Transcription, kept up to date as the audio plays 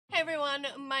everyone,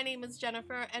 my name is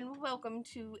Jennifer and welcome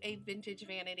to A Vintage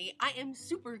Vanity. I am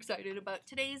super excited about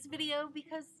today's video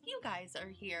because you guys are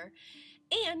here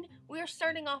and we're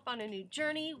starting off on a new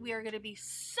journey. We are going to be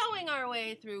sewing our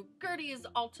way through Gertie's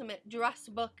Ultimate Dress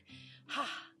Book.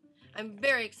 I'm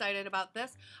very excited about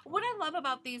this. What I love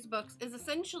about these books is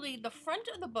essentially the front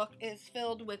of the book is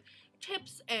filled with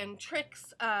tips and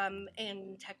tricks and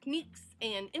techniques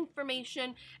and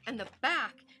information, and the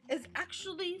back is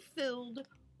actually filled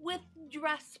with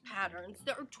dress patterns.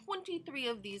 There are 23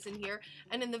 of these in here,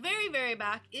 and in the very, very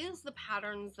back is the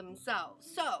patterns themselves.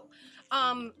 So,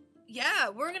 yeah,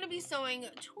 we're gonna be sewing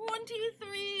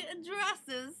 23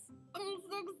 dresses. I'm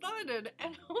so excited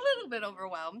and a little bit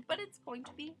overwhelmed, but it's going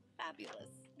to be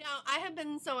fabulous. Now, I have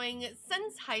been sewing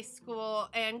since high school,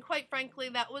 and quite frankly,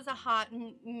 that was a hot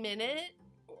minute,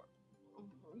 or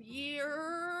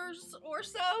years or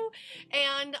so,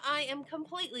 and I am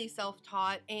completely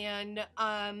self-taught, and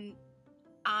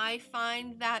I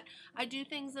find that I do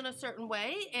things in a certain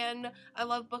way, and I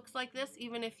love books like this,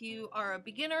 even if you are a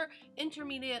beginner,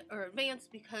 intermediate, or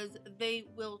advanced, because they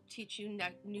will teach you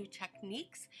new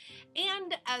techniques.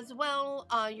 And as well,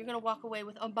 you're going to walk away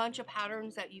with a bunch of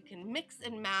patterns that you can mix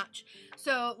and match.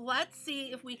 So let's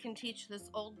see if we can teach this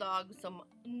old dog some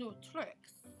new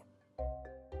tricks.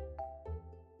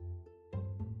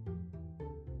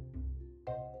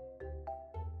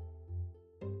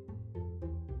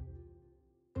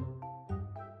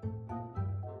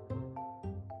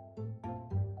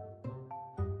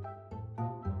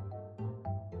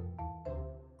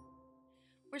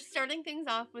 We're starting things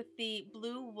off with the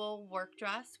blue wool work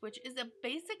dress, which is a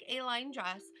basic A-line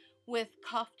dress with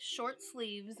cuffed short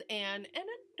sleeves and an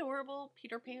adorable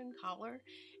Peter Pan collar.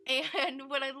 And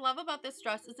what I love about this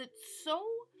dress is it's so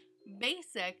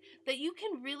basic that you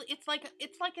can really, it's like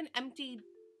an empty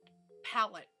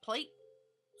palette, slate.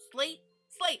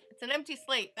 It's an empty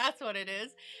slate. That's what it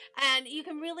is. And you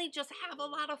can really just have a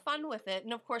lot of fun with it.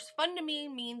 And of course, fun to me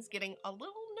means getting a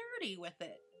little nerdy with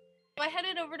it. I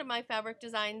headed over to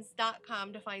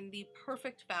myfabricdesigns.com to find the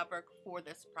perfect fabric for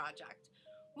this project,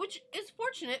 which is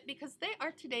fortunate because they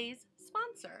are today's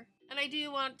sponsor. And I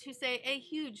do want to say a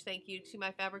huge thank you to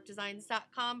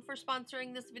myfabricdesigns.com for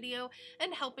sponsoring this video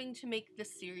and helping to make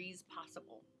this series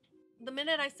possible. The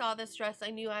minute I saw this dress, I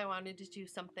knew I wanted to do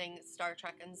something Star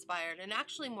Trek inspired, and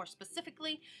actually more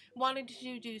specifically, wanted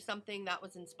to do something that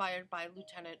was inspired by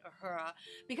Lieutenant Uhura,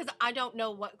 because I don't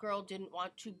know what girl didn't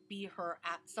want to be her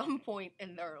at some point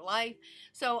in their life.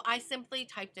 So I simply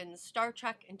typed in Star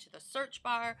Trek into the search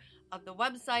bar of the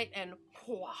website and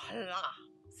voila,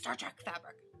 Star Trek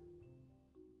fabric.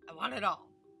 I want it all.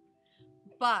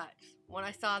 But when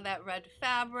I saw that red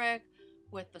fabric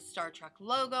with the Star Trek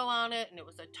logo on it, and it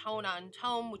was a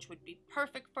tone-on-tone, which would be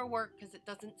perfect for work because it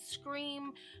doesn't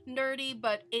scream nerdy,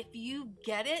 but if you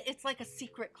get it, it's like a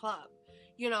secret club.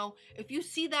 You know, if you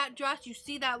see that dress, you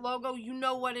see that logo, you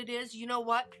know what it is, you know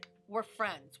what? We're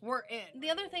friends. We're in. The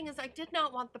other thing is I did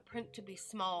not want the print to be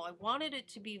small. I wanted it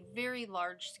to be very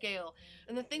large scale.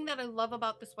 And the thing that I love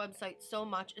about this website so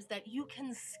much is that you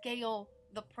can scale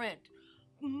the print.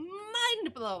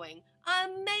 Mind-blowing,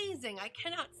 amazing. I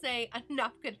cannot say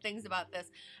enough good things about this.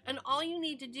 And all you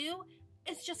need to do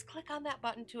is just click on that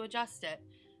button to adjust it.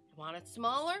 You want it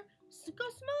smaller? Go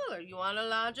smaller. You want it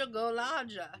larger? Go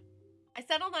larger. I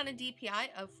settled on a DPI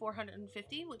of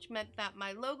 450, which meant that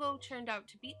my logo turned out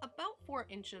to be about 4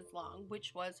 inches long,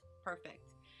 which was perfect.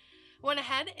 Went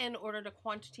ahead and ordered a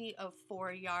quantity of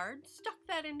 4 yards, stuck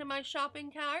that into my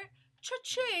shopping cart,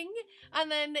 cha-ching, and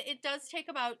then it does take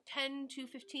about 10 to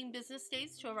 15 business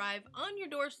days to arrive on your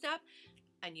doorstep,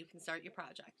 and you can start your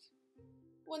project.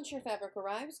 Once your fabric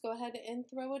arrives, go ahead and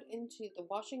throw it into the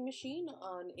washing machine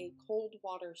on a cold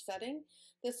water setting.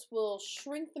 This will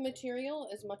shrink the material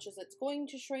as much as it's going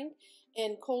to shrink,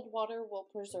 and cold water will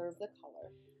preserve the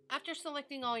color. After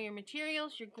selecting all your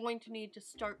materials, you're going to need to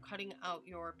start cutting out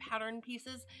your pattern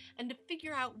pieces, and to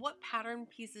figure out what pattern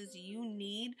pieces you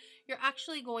need, you're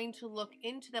actually going to look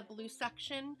into the blue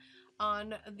section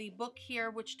on the book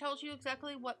here, which tells you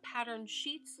exactly what pattern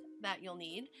sheets that you'll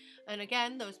need. And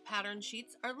again, those pattern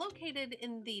sheets are located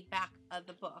in the back of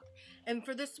the book. And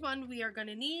for this one, we are going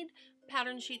to need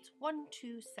pattern sheets 1,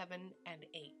 2, 7, and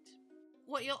 8.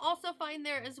 What you'll also find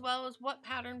there as well is what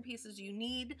pattern pieces you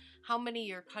need, how many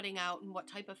you're cutting out, and what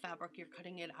type of fabric you're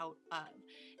cutting it out of.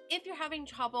 If you're having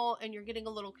trouble and you're getting a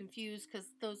little confused because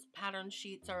those pattern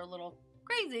sheets are a little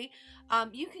crazy,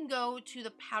 you can go to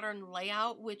the pattern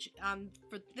layout, which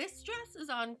for this dress is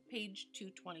on page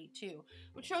 222,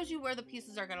 which shows you where the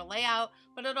pieces are going to lay out,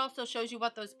 but it also shows you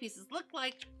what those pieces look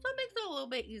like, so it makes it a little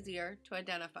bit easier to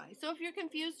identify. So if you're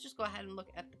confused, just go ahead and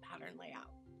look at the pattern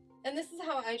layout. And this is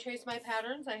how I trace my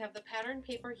patterns. I have the pattern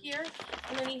paper here.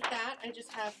 Underneath that, I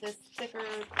just have this thicker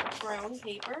brown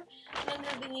paper. And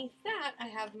underneath that, I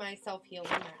have my self-healing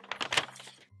mat.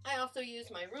 I also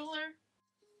use my ruler,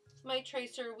 my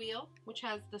tracer wheel, which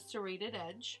has the serrated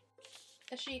edge,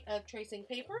 a sheet of tracing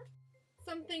paper,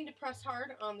 something to press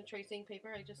hard on the tracing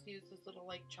paper. I just use this little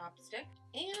like chopstick,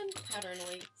 and pattern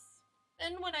weights.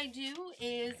 Then what I do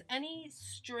is any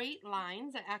straight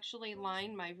lines, I actually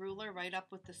line my ruler right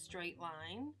up with the straight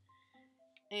line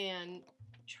and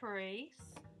trace.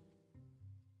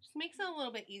 Just makes it a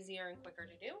little bit easier and quicker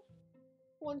to do.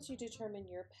 Once you determine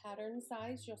your pattern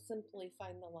size, you'll simply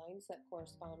find the lines that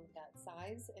correspond with that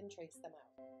size and trace them out.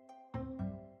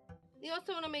 You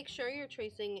also want to make sure you're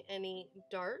tracing any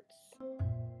darts.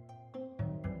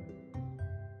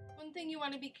 One thing you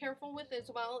want to be careful with as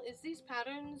well is these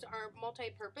patterns are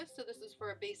multi-purpose, so this is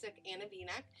for a basic and a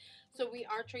v-neck. So we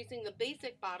are tracing the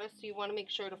basic bodice, so you want to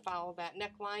make sure to follow that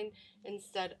neckline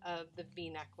instead of the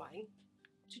v-neck line.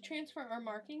 To transfer our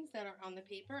markings that are on the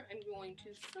paper, I'm going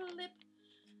to slip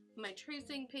my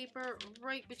tracing paper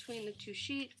right between the two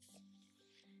sheets.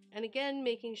 And again,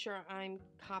 making sure I'm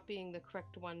copying the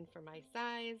correct one for my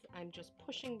size. I'm just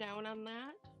pushing down on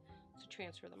that to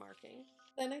transfer the marking.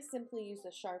 Then I simply use a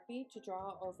Sharpie to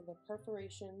draw over the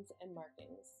perforations and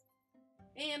markings.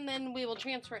 And then we will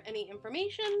transfer any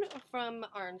information from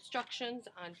our instructions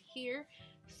onto here,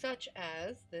 such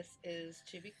as this is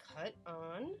to be cut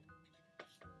on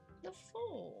the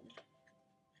fold.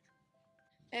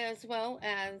 As well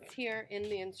as here in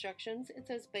the instructions, it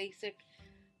says basic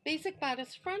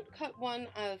bodice front, cut one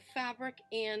of fabric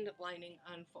and lining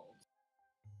on folds.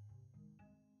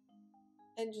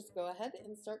 And just go ahead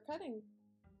and start cutting.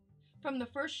 From the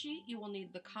first sheet, you will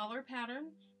need the collar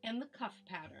pattern and the cuff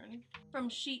pattern. From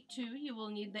sheet 2, you will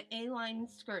need the A-line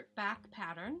skirt back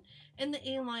pattern and the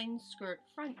A-line skirt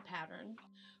front pattern.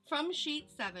 From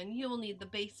sheet 7, you will need the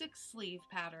basic sleeve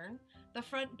pattern, the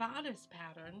front bodice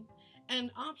pattern,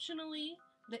 and optionally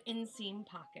the inseam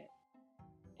pocket.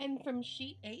 And from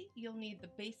sheet 8, you'll need the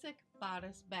basic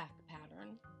bodice back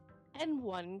pattern and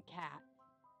one cat.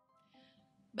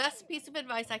 Best piece of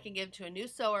advice I can give to a new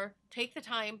sewer: take the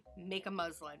time, make a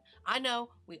muslin. I know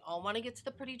we all want to get to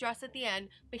the pretty dress at the end,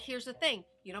 but here's the thing: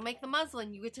 you don't make the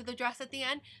muslin, you get to the dress at the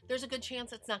end, there's a good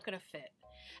chance it's not going to fit.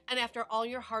 And after all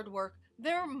your hard work,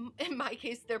 in my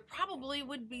case, there probably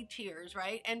would be tears,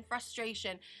 right? And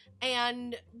frustration.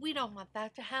 And we don't want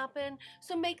that to happen.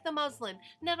 So make the muslin.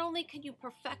 Not only can you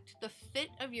perfect the fit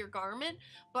of your garment,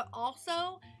 but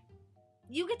also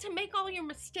you get to make all your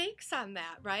mistakes on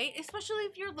that, right? Especially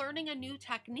if you're learning a new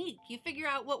technique. You figure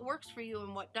out what works for you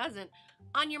and what doesn't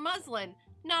on your muslin,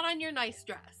 not on your nice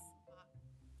dress.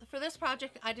 For this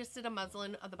project, I just did a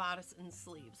muslin of the bodice and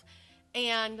sleeves.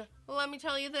 And let me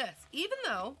tell you this, even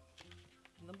though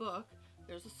in the book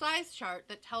there's a size chart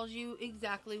that tells you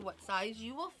exactly what size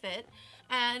you will fit,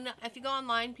 and if you go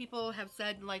online, people have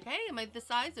said like, hey, am I this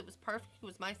size? It was perfect, it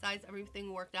was my size,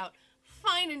 everything worked out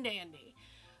fine and dandy.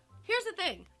 Here's the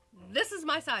thing, this is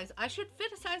my size. I should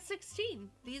fit a size 16.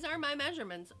 These are my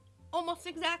measurements, almost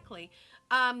exactly.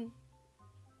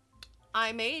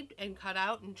 I made and cut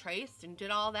out and traced and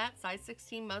did all that. Size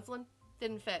 16 muslin,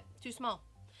 didn't fit, too small.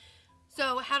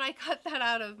 So had I cut that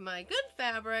out of my good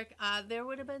fabric, there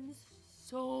would have been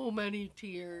so many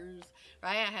tears,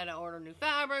 right? I had to order new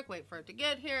fabric, wait for it to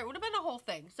get here. It would have been a whole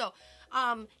thing. So,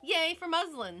 yay for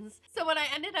muslins. So what I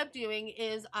ended up doing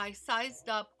is I sized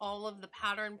up all of the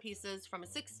pattern pieces from a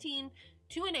 16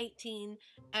 to an 18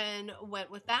 and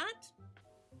went with that.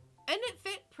 And it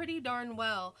fit pretty darn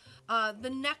well. The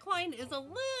neckline is a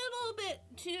little bit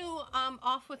too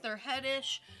off with her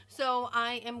headish, so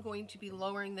I am going to be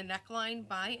lowering the neckline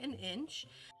by an inch.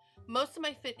 Most of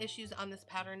my fit issues on this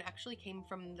pattern actually came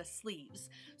from the sleeves.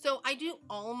 So I do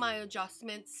all my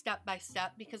adjustments step by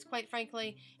step because, quite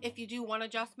frankly, if you do one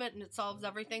adjustment and it solves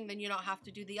everything, then you don't have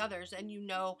to do the others, and you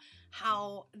know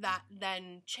how that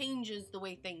then changes the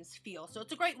way things feel. So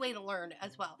it's a great way to learn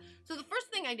as well. So the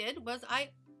first thing I did was I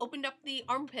opened up the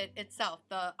armpit itself,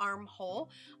 the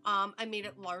armhole. I made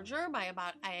it larger by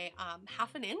about a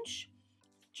half an inch.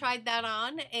 Tried that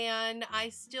on, and I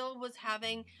still was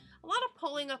having a lot of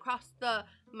pulling across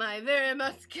my very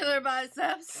muscular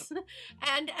biceps,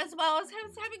 and as well as I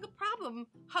was having a problem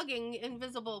hugging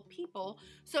invisible people.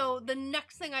 So the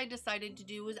next thing I decided to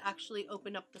do was actually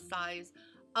open up the size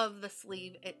of the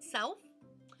sleeve itself.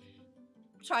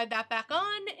 Tried that back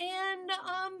on, and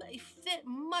it fit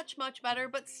much better,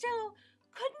 but still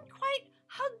couldn't quite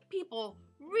hug people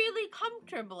really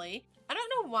comfortably. I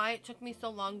don't know why it took me so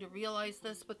long to realize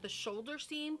this, but the shoulder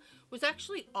seam was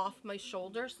actually off my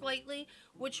shoulder slightly,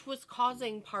 which was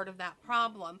causing part of that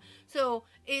problem. So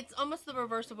it's almost the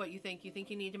reverse of what you think. You think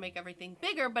you need to make everything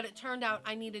bigger, but it turned out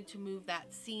I needed to move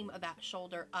that seam of that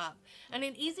shoulder up. And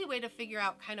an easy way to figure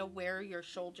out kind of where your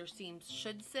shoulder seams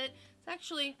should sit is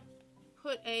actually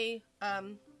put a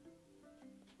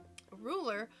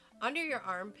ruler under your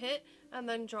armpit and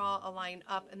then draw a line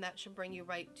up, and that should bring you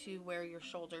right to where your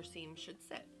shoulder seam should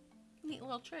sit. Neat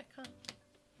little trick, huh?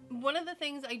 One of the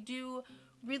things I do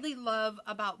really love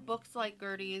about books like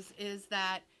Gertie's is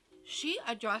that she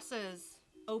addresses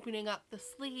opening up the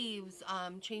sleeves,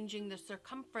 changing the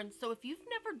circumference. So if you've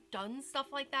never done stuff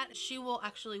like that, she will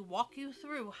actually walk you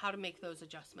through how to make those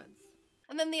adjustments.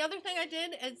 And then the other thing I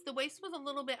did is the waist was a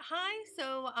little bit high,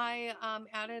 so I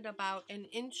added about an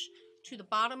inch to the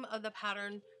bottom of the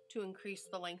pattern to increase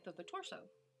the length of the torso.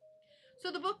 So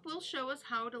the book will show us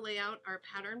how to lay out our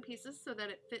pattern pieces so that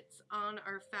it fits on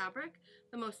our fabric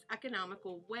the most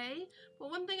economical way. But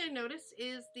one thing I noticed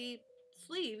is the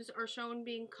sleeves are shown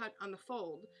being cut on the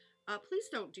fold. Please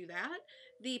don't do that.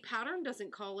 The pattern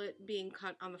doesn't call it being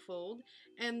cut on the fold,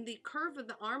 and the curve of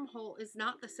the armhole is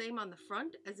not the same on the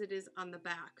front as it is on the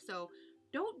back. So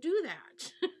don't do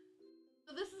that.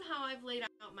 So this is how I've laid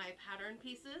out my pattern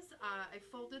pieces. I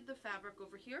folded the fabric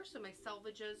over here, so my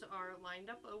selvages are lined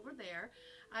up over there.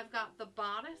 I've got the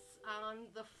bodice on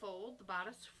the fold, the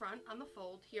bodice front on the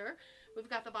fold here. We've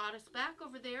got the bodice back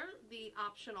over there. The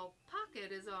optional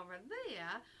pocket is over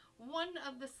there. One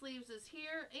of the sleeves is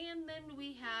here, and then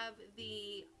we have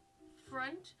the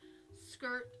front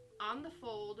skirt on the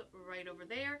fold right over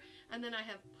there. And then I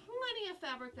have plenty of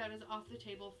fabric that is off the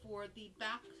table for the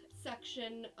back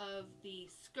section of the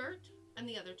skirt and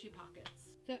the other two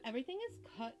pockets. So everything is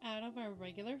cut out of our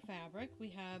regular fabric. We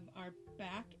have our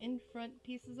back and front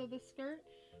pieces of the skirt.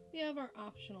 We have our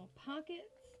optional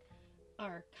pockets,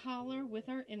 our collar with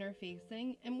our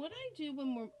interfacing. And what I do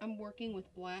when I'm working with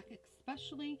black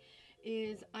especially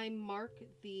is I mark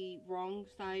the wrong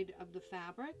side of the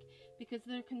fabric, because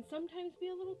there can sometimes be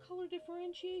a little color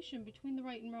differentiation between the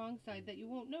right and wrong side that you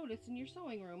won't notice in your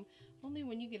sewing room, only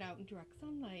when you get out in direct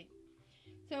sunlight.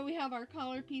 So we have our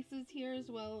collar pieces here as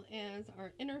well as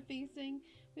our interfacing.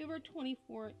 We have our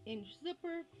 24-inch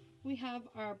zipper. We have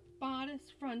our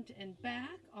bodice front and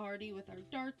back already with our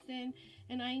darts in,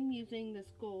 and I'm using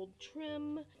this gold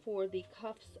trim for the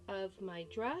cuffs of my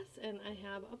dress, and I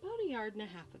have about 1.5 yards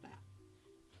of that.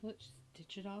 So let's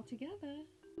stitch it all together.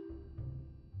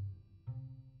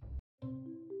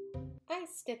 I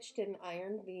stitched and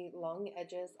ironed the long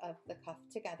edges of the cuff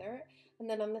together, and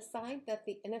then on the side that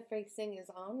the interfacing is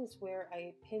on is where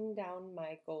I pinned down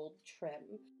my gold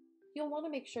trim. You'll want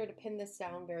to make sure to pin this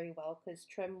down very well because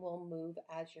trim will move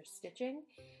as you're stitching.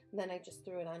 And then I just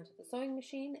threw it onto the sewing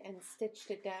machine and stitched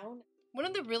it down. One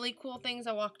of the really cool things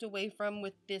I walked away from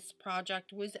with this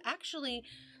project was actually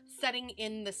setting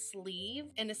in the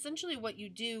sleeve. And essentially what you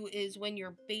do is when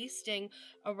you're basting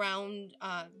around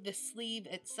the sleeve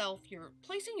itself, you're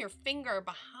placing your finger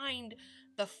behind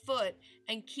the foot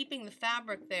and keeping the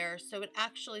fabric there, so it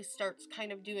actually starts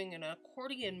kind of doing an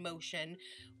accordion motion,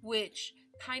 which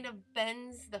kind of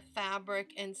bends the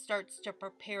fabric and starts to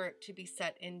prepare it to be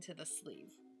set into the sleeve.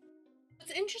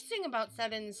 What's interesting about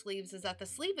set-in sleeves is that the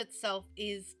sleeve itself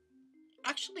is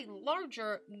actually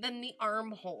larger than the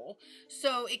armhole,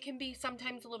 so it can be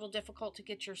sometimes a little difficult to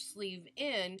get your sleeve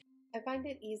in. I find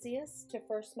it easiest to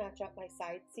first match up my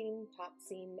side seam, top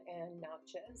seam, and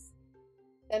notches.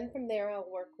 Then from there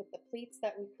I'll work with the pleats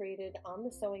that we created on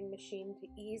the sewing machine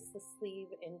to ease the sleeve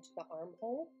into the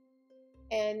armhole.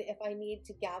 And if I need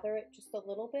to gather it just a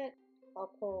little bit,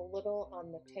 I'll pull a little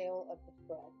on the tail of the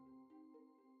thread.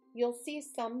 You'll see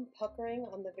some puckering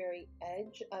on the very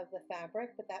edge of the fabric,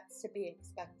 but that's to be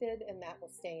expected, and that will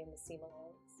stay in the seam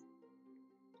allowance.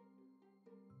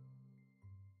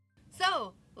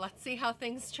 So let's see how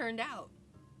things turned out.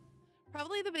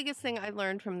 Probably the biggest thing I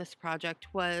learned from this project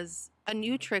was a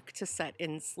new trick to set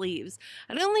in sleeves.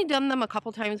 I'd only done them a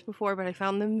couple times before, but I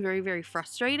found them very, very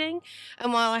frustrating.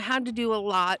 And while I had to do a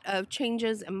lot of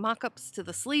changes and mock-ups to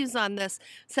the sleeves on this,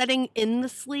 setting in the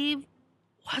sleeve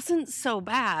wasn't so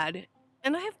bad.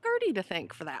 And I have Gertie to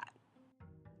thank for that.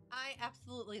 I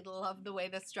absolutely love the way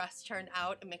this dress turned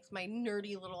out. It makes my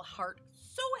nerdy little heart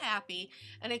so happy,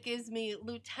 and it gives me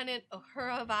Lieutenant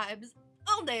Uhura vibes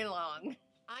all day long.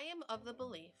 I am of the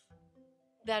belief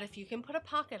that if you can put a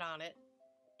pocket on it,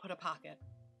 put a pocket.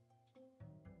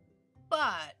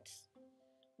 But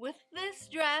with this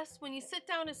dress, when you sit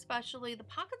down especially, the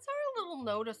pockets are a a little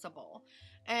noticeable.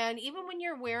 And even when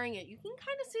you're wearing it, you can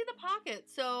kind of see the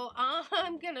pockets. So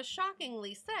I'm going to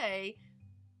shockingly say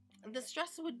this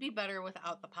dress would be better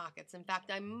without the pockets. In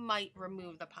fact, I might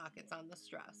remove the pockets on this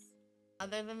dress.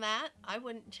 Other than that, I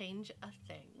wouldn't change a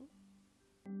thing.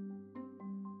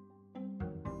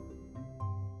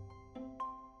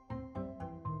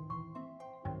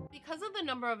 Because of the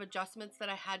number of adjustments that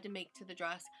I had to make to the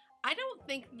dress, I don't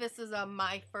think this is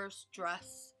my first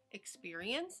dress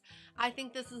experience. I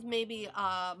think this is maybe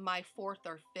my 4th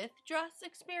or 5th dress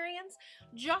experience,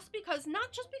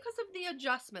 not just because of the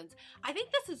adjustments. I think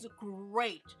this is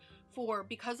great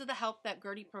because of the help that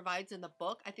Gertie provides in the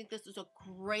book. I think this is a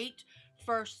great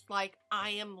first, like,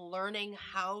 I am learning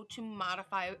how to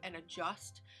modify and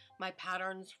adjust my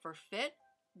patterns for fit.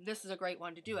 This is a great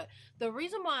one to do it. The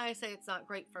reason why I say it's not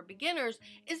great for beginners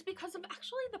is because of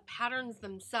actually the patterns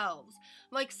themselves.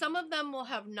 Like, some of them will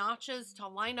have notches to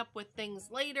line up with things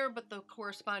later, but the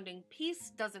corresponding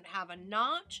piece doesn't have a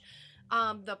notch.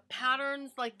 The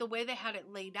patterns, like the way they had it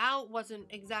laid out, wasn't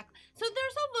exact. So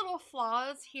there's a little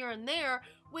flaws here and there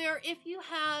where if you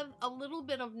have a little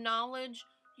bit of knowledge,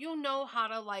 you'll know how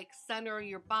to like center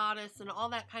your bodice and all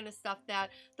that kind of stuff, that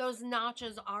those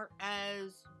notches aren't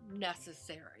as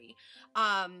necessary.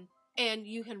 And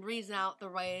you can reason out the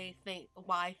way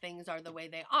why things are the way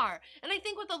they are. And I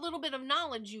think with a little bit of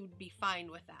knowledge, you'd be fine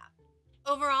with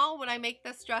that. Overall, would I make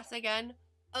this dress again?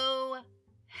 Oh,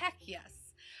 heck yes.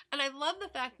 And I love the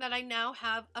fact that I now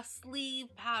have a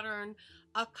sleeve pattern,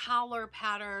 a collar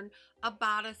pattern, a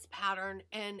bodice pattern,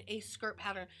 and a skirt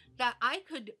pattern that I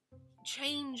could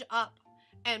change up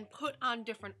and put on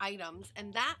different items,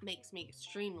 and that makes me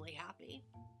extremely happy.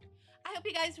 I hope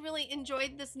you guys really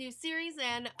enjoyed this new series,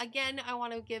 and again, I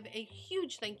want to give a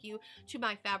huge thank you to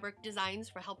My Fabric Designs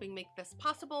for helping make this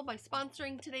possible by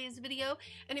sponsoring today's video.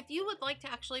 And if you would like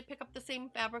to actually pick up the same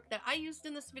fabric that I used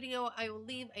in this video, I will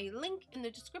leave a link in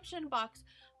the description box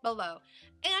below.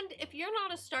 And if you're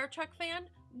not a Star Trek fan,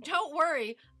 don't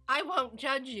worry, I won't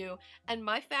judge you. And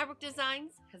My Fabric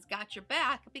Designs has got your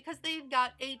back because they've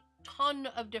got a ton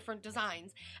of different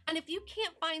designs. And if you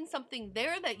can't find something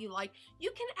there that you like,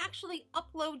 you can actually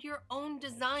upload your own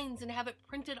designs and have it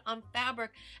printed on fabric.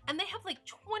 And they have like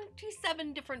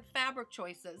 27 different fabric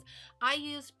choices. I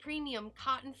use premium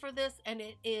cotton for this, and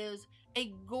it is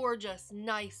a gorgeous,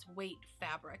 nice weight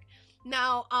fabric.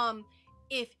 Now,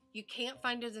 if you can't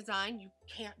find a design, you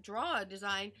can't draw a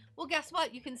design, well, guess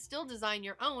what? You can still design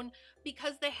your own,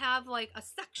 because they have like a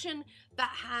section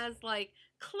that has like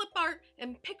clip art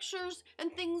and pictures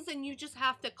and things, and you just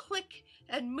have to click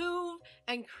and move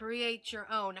and create your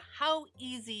own. How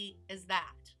easy is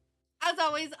that? As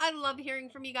always, I love hearing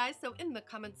from you guys, so in the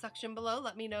comment section below,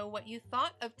 let me know what you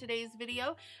thought of today's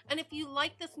video. And if you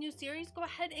like this new series, go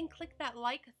ahead and click that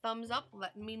like, thumbs up,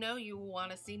 letting me know you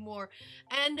want to see more.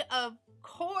 And of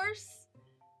course,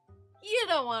 you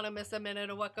don't want to miss a minute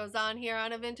of what goes on here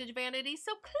on A Vintage Vanity,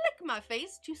 so click my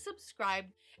face to subscribe.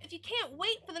 If you can't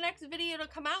wait for the next video to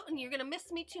come out and you're going to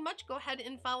miss me too much, go ahead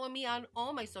and follow me on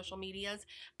all my social medias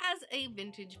as A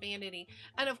Vintage Vanity.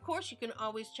 And of course, you can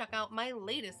always check out my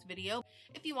latest video.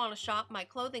 If you want to shop my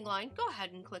clothing line, go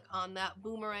ahead and click on that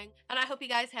boomerang. And I hope you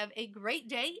guys have a great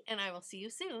day, and I will see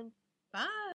you soon. Bye!